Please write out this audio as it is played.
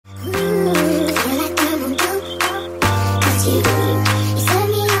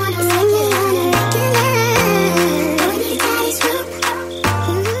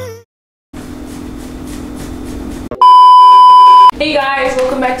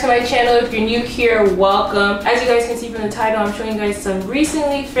to my channel. If you're new here, welcome. As you guys can see from the title, I'm showing you guys some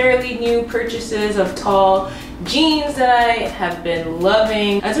recently fairly new purchases of tall jeans that I have been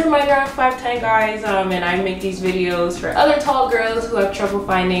loving. As a reminder, I'm 5'10" guys, and I make these videos for other tall girls who have trouble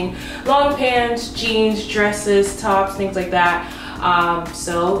finding long pants, jeans, dresses, tops, things like that.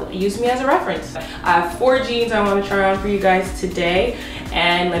 So use me as a reference. I have 4 jeans I want to try on for you guys today,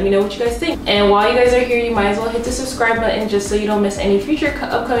 and let me know what you guys think. And while you guys are here, you might as well hit the subscribe button just so you don't miss any future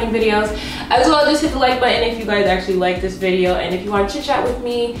upcoming videos. As well, just hit the like button if you guys actually like this video, and if you want to chit chat with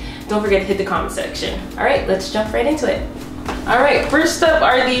me, don't forget to hit the comment section. All right, let's jump right into it. All right, first up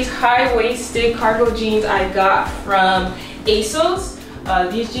are these high-waisted cargo jeans I got from ASOS.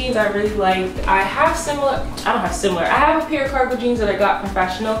 These jeans I really like. I have a pair of cargo jeans that I got from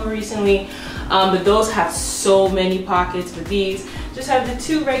Fashion Nova recently, but those have so many pockets. But these just have the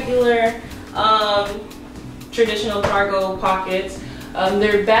 2 regular traditional cargo pockets.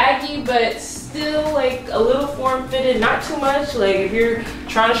 They're baggy, but still like a little form-fitted, not too much. Like if you're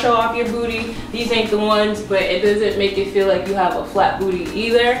trying to show off your booty, these ain't the ones, but it doesn't make it feel like you have a flat booty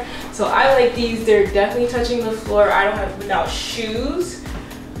either. So I like these. They're definitely touching the floor. I don't have without shoes,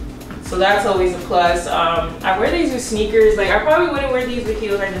 so that's always a plus. I wear these with sneakers. Like I probably wouldn't wear these with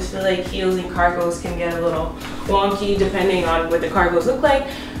heels. I just feel like heels and cargos can get a little wonky depending on what the cargos look like.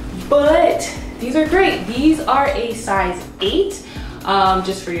 But these are great. These are a size 8.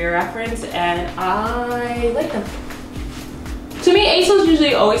 Just for your reference, and I like them. To me, ASOS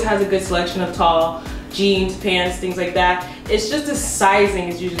usually always has a good selection of tall jeans, pants, things like that. It's just the sizing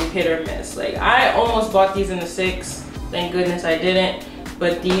is usually hit or miss. Like I almost bought these in the 6, thank goodness I didn't,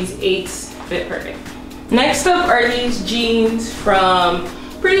 but these 8s fit perfect. Next up are these jeans from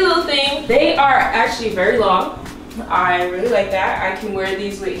Pretty Little Thing. They are actually very long. I really like that. I can wear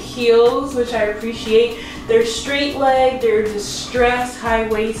these with heels, which I appreciate. They're straight leg, they're distressed,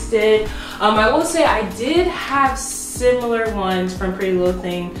 high-waisted. I will say I did have similar ones from Pretty Little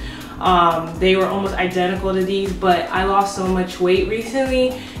Thing. They were almost identical to these, but I lost so much weight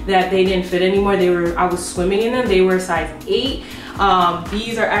recently that they didn't fit anymore. I was swimming in them. They were a size 8.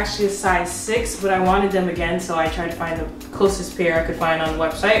 These are actually a size 6, but I wanted them again, so I tried to find the closest pair I could find on the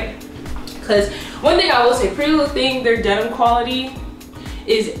website. Because one thing I will say, Pretty Little Thing, their denim quality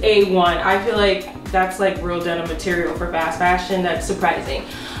is A1. I feel like that's like real denim material for fast fashion. That's surprising.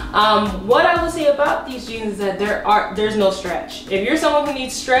 What I will say about these jeans is that there's no stretch. If you're someone who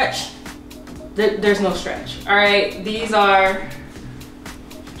needs stretch, there's no stretch. All right, these are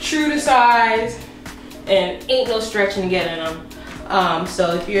true to size and ain't no stretching to get in them.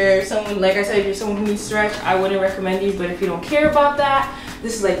 So if you're someone, like I said, if you're someone who needs stretch, I wouldn't recommend these. But if you don't care about that,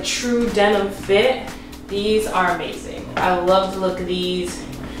 this is like true denim fit. These are amazing. I love the look of these.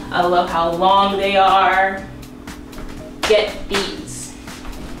 I love how long they are. Get these.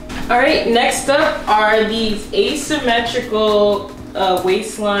 All right, next up are these asymmetrical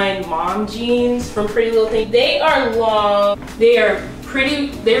waistline mom jeans from Pretty Little Thing. They are long. They're pretty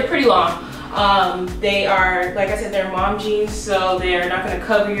long. They are, like I said, they're mom jeans, so they're not gonna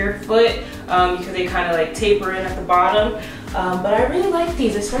cover your foot because they kind of like taper in at the bottom. But I really like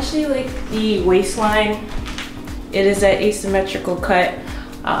these, especially like the waistline. It is that asymmetrical cut.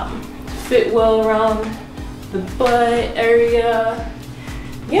 Fit well around the butt area.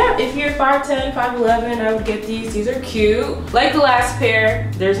 Yeah, if you're 5'10", 5'11", I would get these. These are cute. Like the last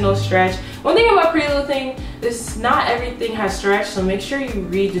pair, there's no stretch. One thing about Pretty Little Thing is not everything has stretch, so make sure you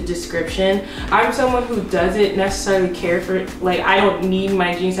read the description. I'm someone who doesn't necessarily care for, like, I don't need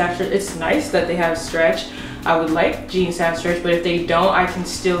my jeans to have stretch. It's nice that they have stretch. I would like jeans to have stretch, but if they don't, I can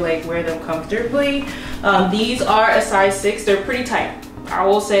still like wear them comfortably. These are a size 6. They're pretty tight. I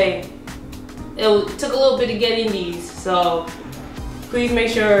will say it took a little bit to get in these, so please make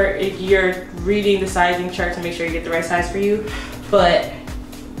sure if you're reading the sizing chart to make sure you get the right size for you. But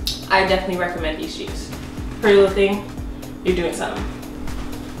I definitely recommend these jeans. Pretty Little Thing, you're doing something.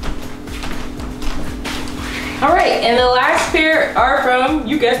 All right, and the last pair are from,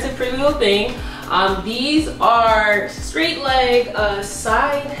 you guessed it, Pretty Little Thing. These are straight leg,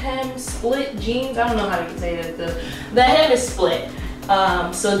 side hem split jeans. I don't know how you can say that. The hem is split.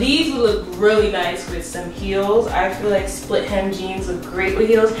 So these would look really nice with some heels. I feel like split hem jeans look great with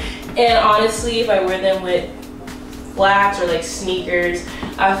heels. And honestly, if I wear them with flats or like sneakers,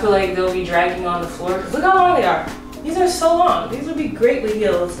 I feel like they'll be dragging on the floor. Because look how long they are. These are so long. These would be great with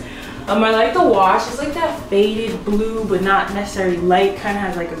heels. I like the wash. It's like that faded blue, but not necessarily light. Kind of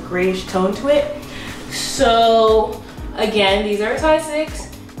has like a grayish tone to it. So again, these are a size 6.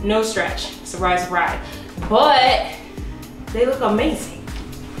 No stretch. Surprise, surprise. But they look amazing.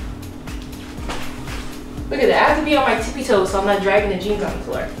 Look at that. I have to be on my tippy toes so I'm not dragging the jeans on the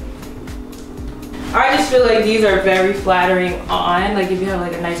floor. I just feel like these are very flattering on. Like if you have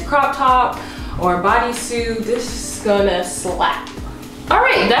like a nice crop top or a bodysuit, this is gonna slap.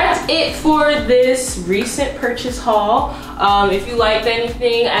 Alright, that's it for this recent purchase haul. If you liked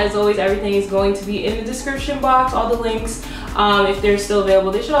anything, as always, everything is going to be in the description box, all the links. If they're still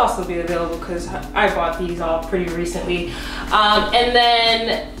available, they should also be available because I bought these all pretty recently. And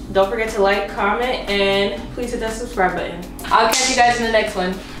then don't forget to like, comment, and please hit that subscribe button. I'll catch you guys in the next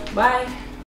one. Bye.